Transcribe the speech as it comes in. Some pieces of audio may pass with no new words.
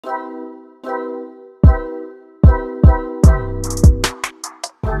What's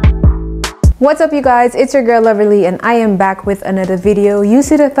up, you guys? It's your girl Loverly and I am back with another video. You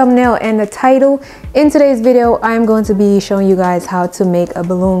see the thumbnail and the title. In today's video, I'm going to be showing you guys how to make a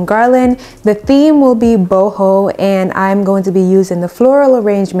balloon garland. The theme will be boho and I'm going to be using the floral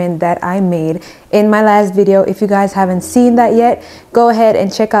arrangement that I made in my last video. If you guys haven't seen that yet, go ahead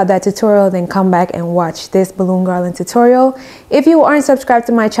and check out that tutorial, then come back and watch this balloon garland tutorial. If you aren't subscribed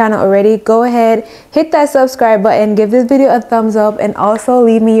to my channel already, go ahead, hit that subscribe button, give this video a thumbs up, and also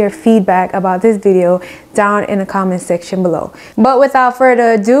leave me your feedback about this video down in the comment section below. But without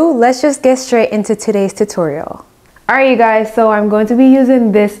further ado, let's just get straight into today's tutorial. Alright, you guys, so I'm going to be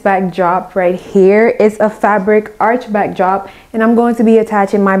using this backdrop right here. It's a fabric arch backdrop and I'm going to be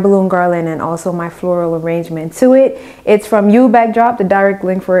attaching my balloon garland and also my floral arrangement to it. It's from You Backdrop. The direct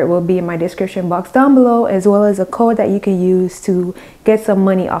link for it will be in my description box down below, as well as a code that you can use to get some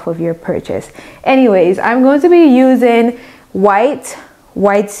money off of your purchase. Anyways, I'm going to be using white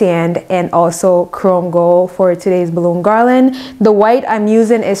sand and also chrome gold for today's balloon garland. The white I'm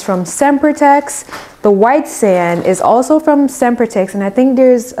using is from Sempertex. The white sand is also from Sempertex, and I think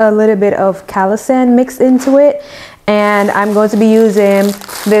there's a little bit of cala sand mixed into it. And I'm going to be using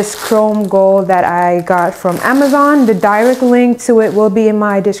this chrome gold that I got from Amazon. The direct link to it will be in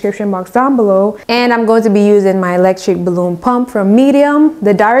my description box down below. And I'm going to be using my electric balloon pump from Medium.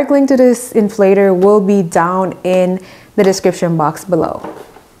 The direct link to this inflator will be down in the description box below.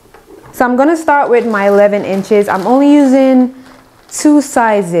 So I'm going to start with my 11 inches. I'm only using two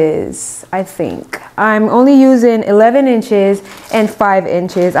sizes, I think. I'm only using 11 inches and 5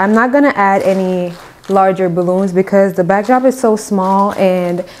 inches. I'm not going to add any larger balloons because the backdrop is so small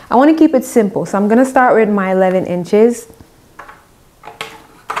and I want to keep it simple. So I'm going to start with my 11 inches.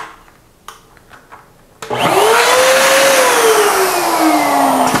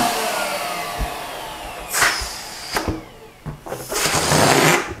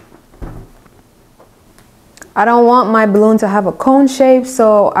 I don't want my balloon to have a cone shape,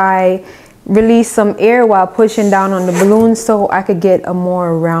 so I release some air while pushing down on the balloon so I could get a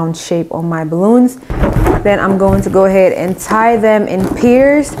more round shape on my balloons. Then I'm going to go ahead and tie them in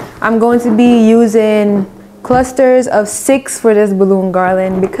pairs. I'm going to be using clusters of 6 for this balloon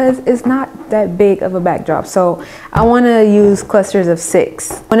garland because it's not that big of a backdrop, so I want to use clusters of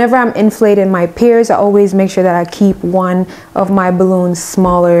 6. Whenever I'm inflating my pairs, I always make sure that I keep one of my balloons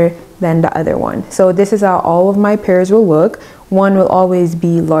smaller than the other one. So this is how all of my pairs will look. One will always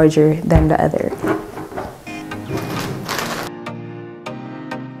be larger than the other.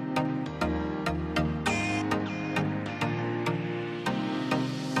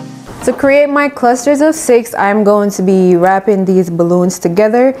 To create my clusters of 6, I'm going to be wrapping these balloons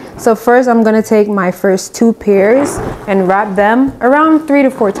together. So first I'm going to take my first 2 pairs and wrap them around 3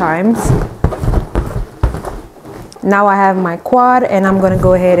 to 4 times. Now I have my quad and I'm going to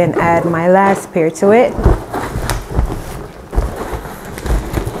go ahead and add my last pair to it.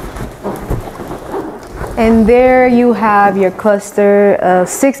 And there you have your cluster of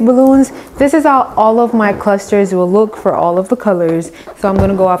 6 balloons. This is how all of my clusters will look for all of the colors. So I'm going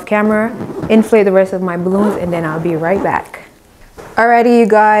to go off camera, inflate the rest of my balloons, and then I'll be right back. Alrighty, you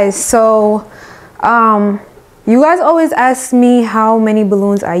guys. So you guys always ask me how many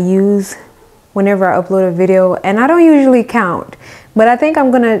balloons I use whenever I upload a video, and I don't usually count, but I think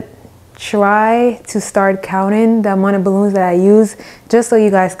I'm gonna try to start counting the amount of balloons that I use just so you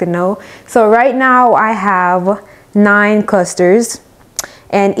guys can know. So right now I have 9 clusters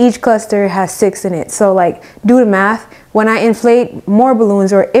and each cluster has 6 in it. So like, do the math. When I inflate more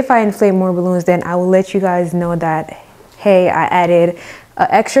balloons, or if I inflate more balloons, then I will let you guys know that, hey, I added an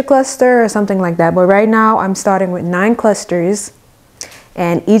extra cluster or something like that. But right now I'm starting with 9 clusters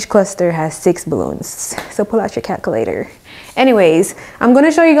and each cluster has 6 balloons. So pull out your calculator. Anyways, I'm going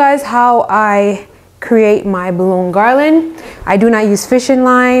to show you guys how I create my balloon garland. I do not use fishing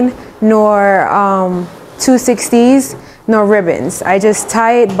line, nor 260s, nor ribbons. I just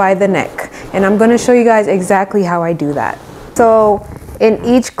tie it by the neck, and I'm going to show you guys exactly how I do that. So in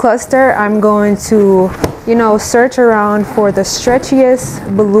each cluster, I'm going to, search around for the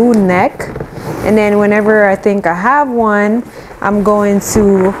stretchiest balloon neck, and then whenever I think I have one, I'm going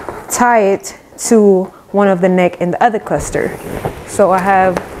to tie it to one of the neck in the other cluster. So I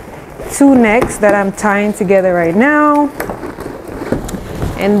have 2 necks that I'm tying together right now,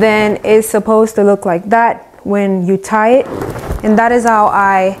 and then it's supposed to look like that when you tie it, and that is how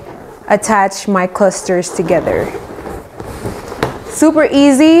I attach my clusters together. Super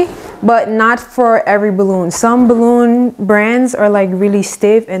easy, but not for every balloon. Some balloon brands are like really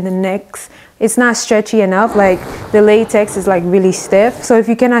stiff and the necks it's not stretchy enough. Like the latex is like really stiff. So if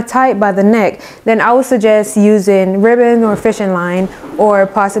you cannot tie it by the neck, then I would suggest using ribbon or fishing line, or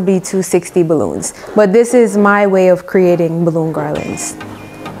possibly 260 balloons. But this is my way of creating balloon garlands.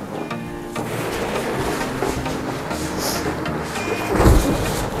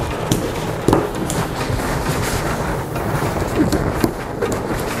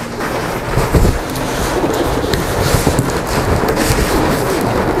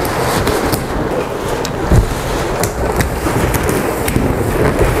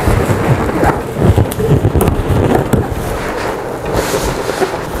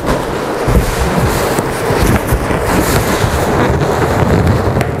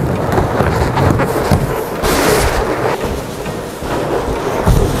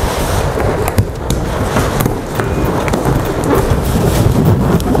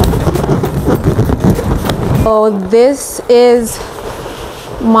 So this is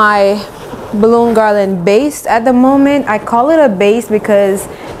my balloon garland base at the moment. I call it a base because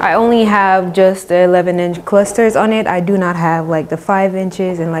I only have just the 11-inch clusters on it. I do not have like the 5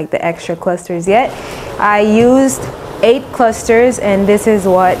 inches and like the extra clusters yet. I used 8 clusters and this is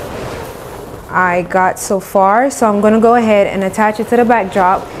what I got so far. So I'm gonna go ahead and attach it to the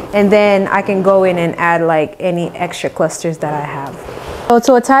backdrop, and then I can go in and add like any extra clusters that I have. So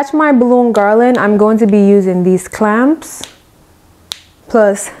to attach my balloon garland, I'm going to be using these clamps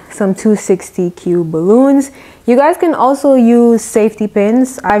plus some 260 cube balloons. You guys can also use safety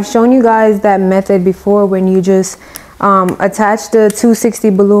pins. I've shown you guys that method before, when you just attach the 260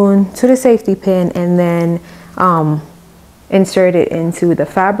 balloon to the safety pin and then insert it into the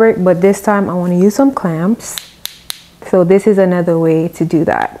fabric. But this time I want to use some clamps. So this is another way to do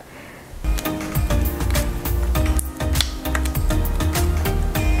that.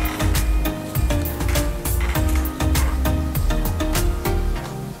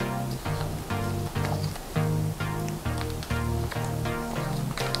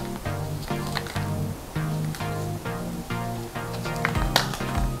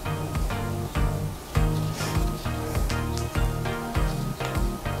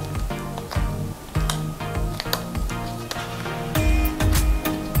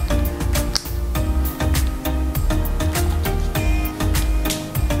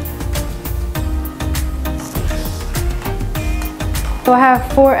 So I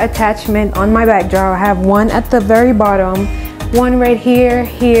have 4 attachments on my backdrop. I have one at the very bottom, one right here,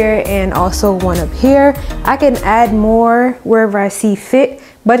 here, and also one up here. I can add more wherever I see fit,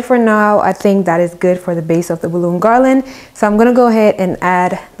 but for now I think that is good for the base of the balloon garland. So I'm gonna go ahead and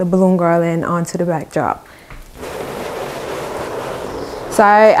add the balloon garland onto the backdrop. So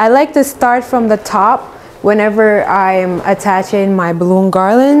I like to start from the top whenever I'm attaching my balloon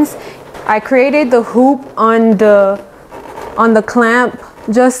garlands. I created the hoop on the clamp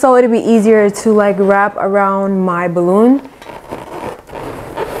just so it'd be easier to like wrap around my balloon.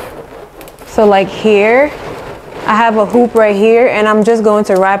 So like here I have a hoop right here, and I'm just going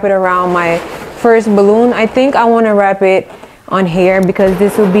to wrap it around my first balloon. I think I want to wrap it on here because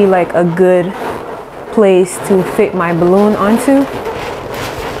this will be like a good place to fit my balloon onto.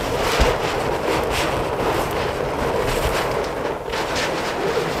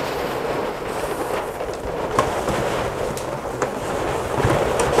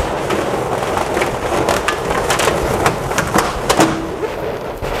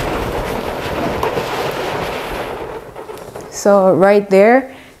 So right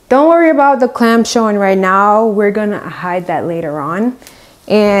there, don't worry about the clamp showing right now. We're gonna hide that later on.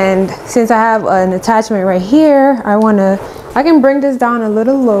 And since I have an attachment right here, I can bring this down a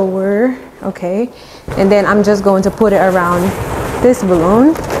little lower, okay? And then I'm just going to put it around this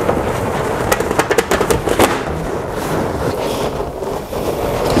balloon.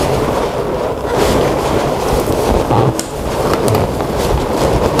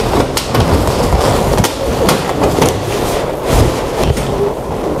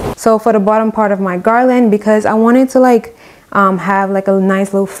 So for the bottom part of my garland, because I wanted to like have like a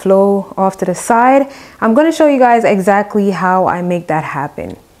nice little flow off to the side, I'm going to show you guys exactly how I make that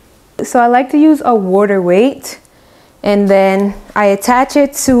happen. So I like to use a water weight, and then I attach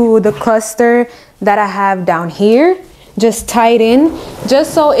it to the cluster that I have down here. Just tie it in,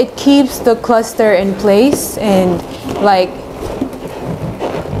 just so it keeps the cluster in place, and like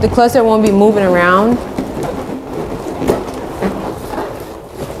the cluster won't be moving around.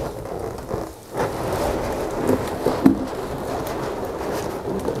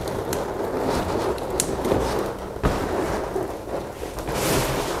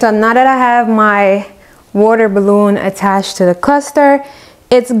 So now that I have my water balloon attached to the cluster,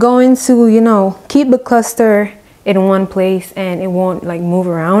 it's going to, you know, keep the cluster in one place and it won't like move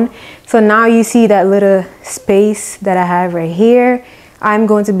around. So now you see that little space that I have right here. I'm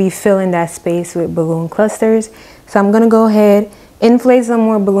going to be filling that space with balloon clusters. So I'm gonna go ahead, inflate some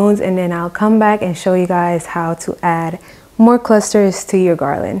more balloons, and then I'll come back and show you guys how to add more clusters to your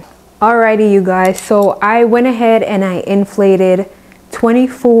garland. Alrighty, you guys, so I went ahead and I inflated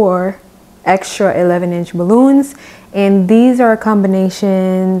 24 extra 11-inch balloons, and these are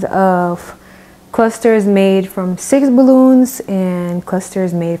combinations of clusters made from 6 balloons and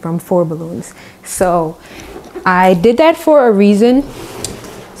clusters made from 4 balloons. So I did that for a reason.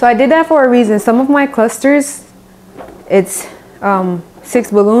 Some of my clusters, it's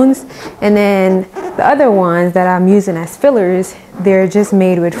 6 balloons, and then the other ones that I'm using as fillers, they're just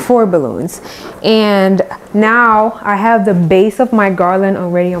made with 4 balloons. And now I have the base of my garland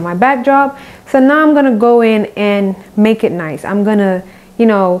already on my backdrop, so now I'm gonna go in and make it nice. I'm gonna, you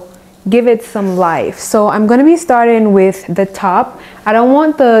know, give it some life. So I'm gonna be starting with the top. I don't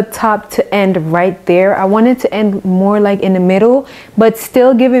want the top to end right there. I want it to end more like in the middle, but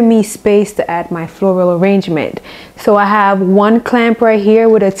still giving me space to add my floral arrangement. So I have one clamp right here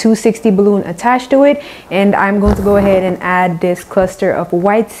with a 260 balloon attached to it, and I'm going to go ahead and add this cluster of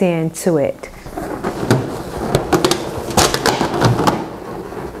white sand to it.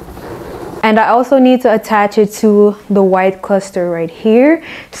 And I also need to attach it to the white cluster right here.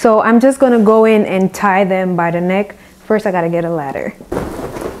 So I'm just gonna go in and tie them by the neck. First, I gotta get a ladder.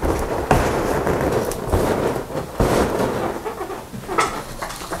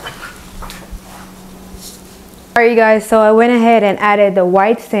 Alright, you guys, so I went ahead and added the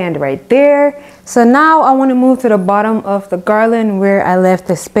white sand right there. So now I want to move to the bottom of the garland where I left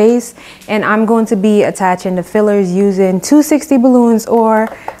the space, and I'm going to be attaching the fillers using 260 balloons, or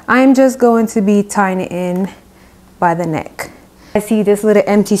I'm just going to be tying it in by the neck. I see this little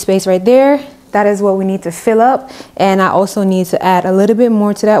empty space right there. That is what we need to fill up, and I also need to add a little bit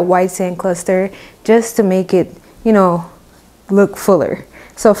more to that white sand cluster just to make it, you know, look fuller.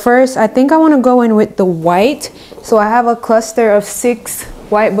 So first, I think I want to go in with the white. So I have a cluster of 6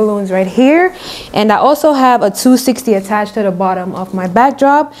 white balloons right here, and I also have a 260 attached to the bottom of my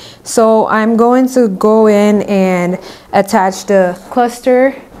backdrop. So I'm going to go in and attach the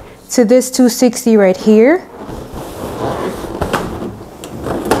cluster to this 260 right here.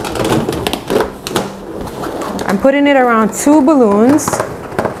 I'm putting it around 2 balloons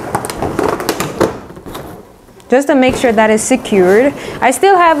just to make sure that it's secured. I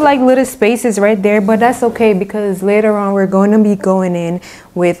still have like little spaces right there, but that's okay because later on we're going to be going in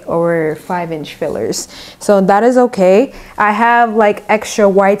with our 5-inch fillers. So that is okay. I have like extra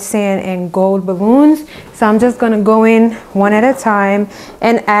white sand and gold balloons, so I'm just gonna go in one at a time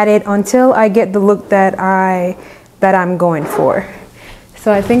and add it until I get the look that I'm going for.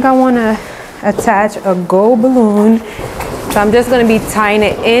 So I think I want to attach a gold balloon. So I'm just going to be tying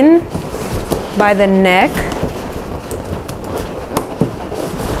it in by the neck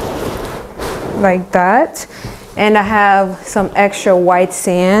like that, and I have some extra white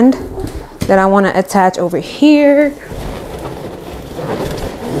sand that I want to attach over here.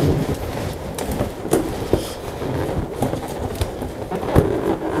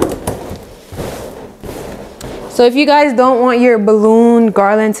 So if you guys don't want your balloon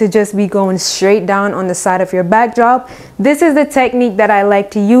garland to just be going straight down on the side of your backdrop, this is the technique that I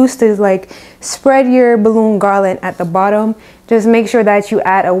like to use to like spread your balloon garland at the bottom. Just make sure that you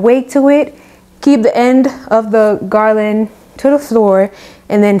add a weight to it. Keep the end of the garland to the floor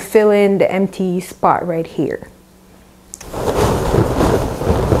and then fill in the empty spot right here.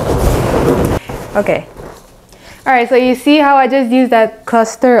 Okay. All right, so you see how I just used that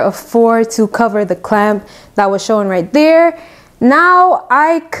cluster of 4 to cover the clamp that was shown right there. Now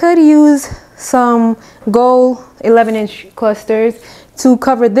I could use some gold 11-inch clusters to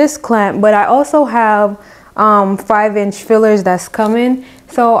cover this clamp, but I also have 5-inch fillers that's coming,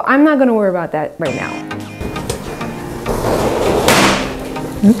 so I'm not gonna worry about that right now.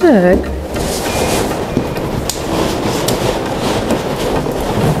 Good.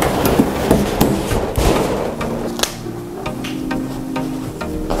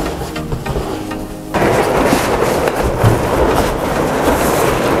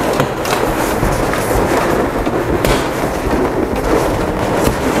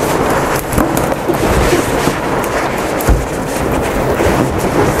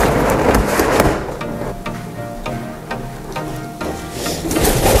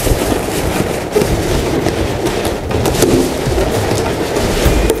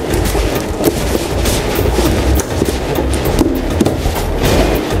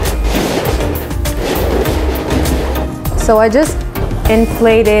 So I just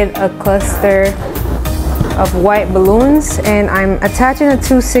inflated a cluster of white balloons, and I'm attaching a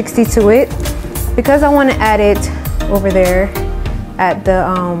 260 to it because I want to add it over there at the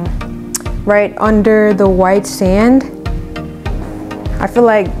right under the white sand. I feel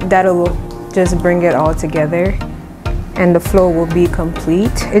like that'll just bring it all together and the flow will be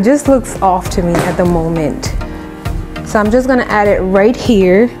complete. It just looks off to me at the moment. So I'm just gonna add it right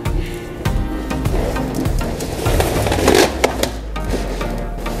here.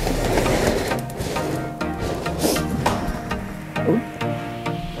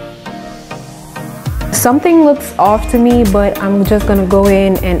 Something looks off to me, but I'm just gonna go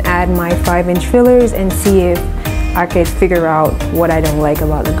in and add my 5-inch fillers and see if I could figure out what I don't like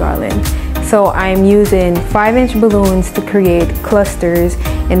about the garland. So I'm using 5-inch balloons to create clusters,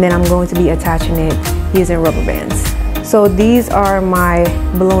 and then I'm going to be attaching it using rubber bands. So these are my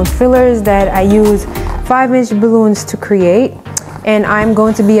balloon fillers that I use 5-inch balloons to create, and I'm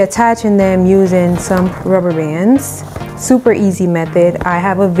going to be attaching them using some rubber bands. Super easy method. I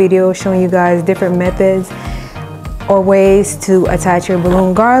have a video showing you guys different methods or ways to attach your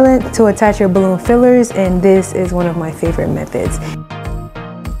balloon garland, to attach your balloon fillers, and this is one of my favorite methods.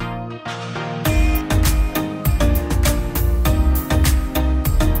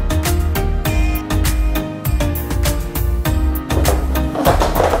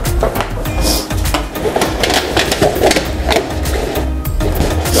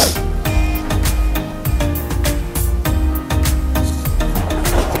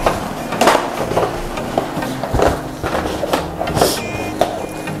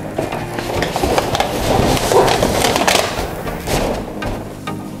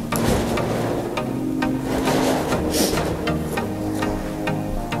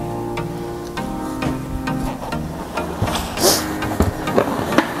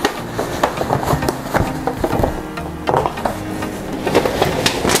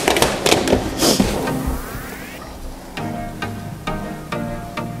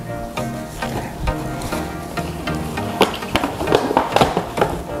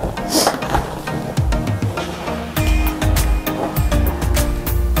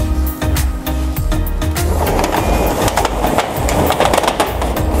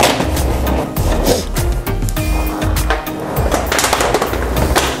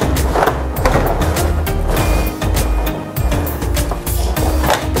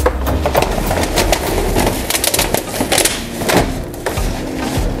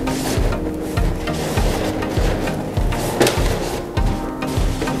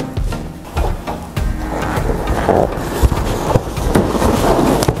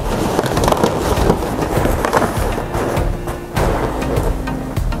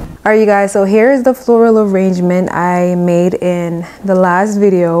 Alright you guys, so here's the floral arrangement I made in the last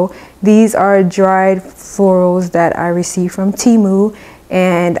video. These are dried florals that I received from Temu,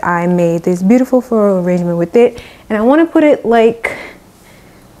 and I made this beautiful floral arrangement with it, and I want to put it like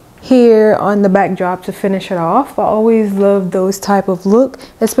here on the backdrop to finish it off. I always love those type of look,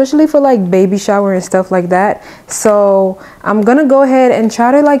 especially for like baby shower and stuff like that. So I'm gonna go ahead and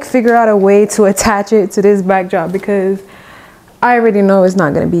try to like figure out a way to attach it to this backdrop, because I already know it's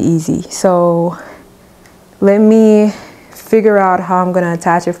not going to be easy. So let me figure out how I'm going to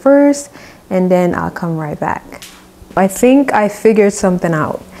attach it first, and then I'll come right back. I think I figured something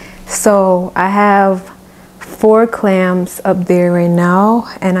out. So I have 4 clamps up there right now,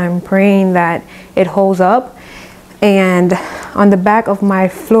 and I'm praying that it holds up. And on the back of my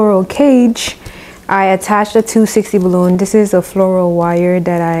floral cage, I attached a 260 balloon. This is a floral wire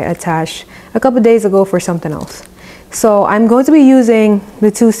that I attached a couple days ago for something else. So I'm going to be using the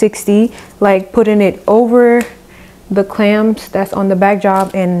 260, like putting it over the clamps that's on the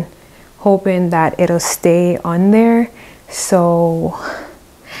backdrop and hoping that it'll stay on there. So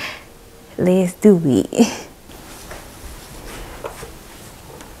let's do it.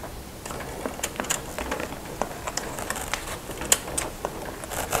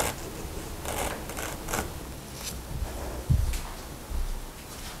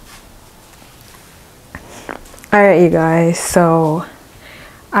 All right, you guys, so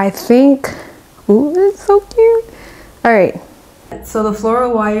I think, ooh, that's so cute. All right, so the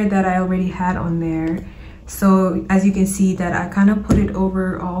floral wire that I already had on there, so as you can see that I kind of put it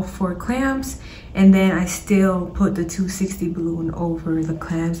over all 4 clamps, and then I still put the 260 balloon over the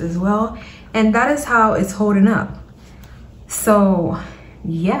clamps as well, and that is how it's holding up. So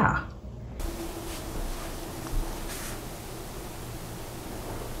yeah.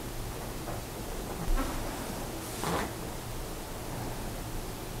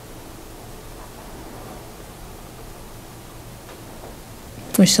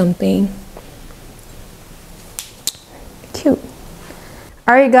 Or something cute. All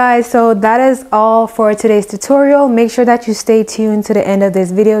Alright guys, so that is all for today's tutorial. Make sure that you stay tuned to the end of this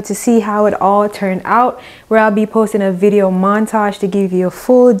video to see how it all turned out, where I'll be posting a video montage to give you a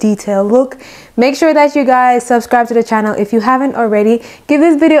full detailed look. Make sure that you guys subscribe to the channel if you haven't already. Give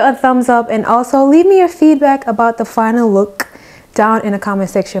this video a thumbs up and also leave me your feedback about the final look down in the comment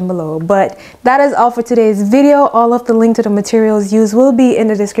section below. But that is all for today's video. All of the link to the materials used will be in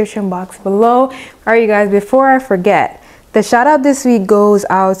the description box below. Alright you guys, before I forget, the shout out this week goes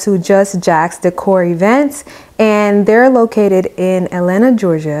out to Just Jack's Decor Events, and they're located in Atlanta,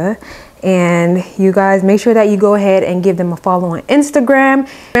 Georgia. And you guys make sure that you go ahead and give them a follow on Instagram.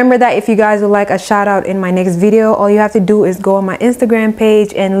 Remember that if you guys would like a shout out in my next video, all you have to do is go on my Instagram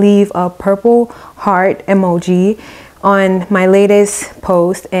page and leave a purple heart emoji on my latest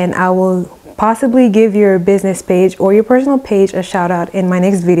post, and I will possibly give your business page or your personal page a shout out in my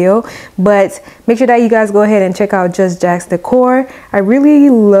next video. But make sure that you guys go ahead and check out Just Jack's Decor. I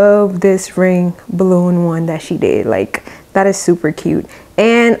really love this ring balloon one that she did. Like, that is super cute.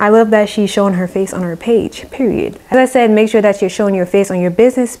 And I love that she's showing her face on her page, period. As I said, make sure that you're showing your face on your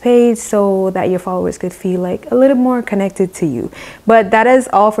business page so that your followers could feel like a little more connected to you. But that is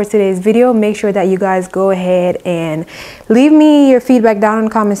all for today's video. Make sure that you guys go ahead and leave me your feedback down in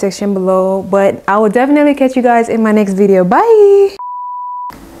the comment section below. But I will definitely catch you guys in my next video. Bye!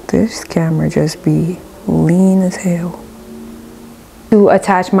 This camera just be lean as hell. To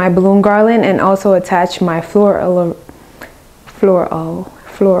attach my balloon garland and also attach my floral.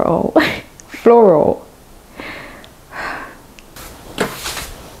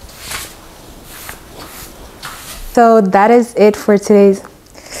 So that is it for today's.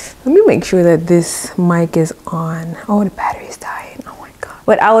 Let me make sure that this mic is on. Oh, the battery's dying. Oh my god.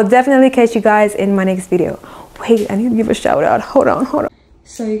 But I will definitely catch you guys in my next video. Wait, I need to give a shout out. Hold on.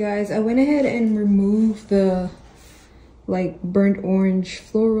 So you guys, I went ahead and removed the like burnt orange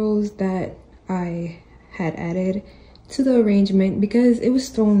florals that I had added to the arrangement because it was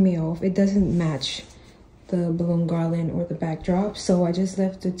throwing me off. It doesn't match the balloon garland or the backdrop, so I just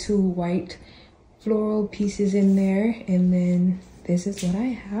left the two white floral pieces in there, and then this is what I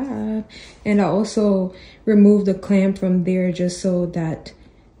have. And I also removed the clamp from there just so that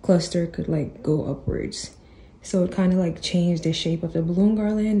cluster could like go upwards, so it kind of like changed the shape of the balloon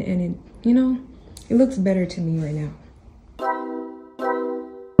garland, and it, you know, it looks better to me right now.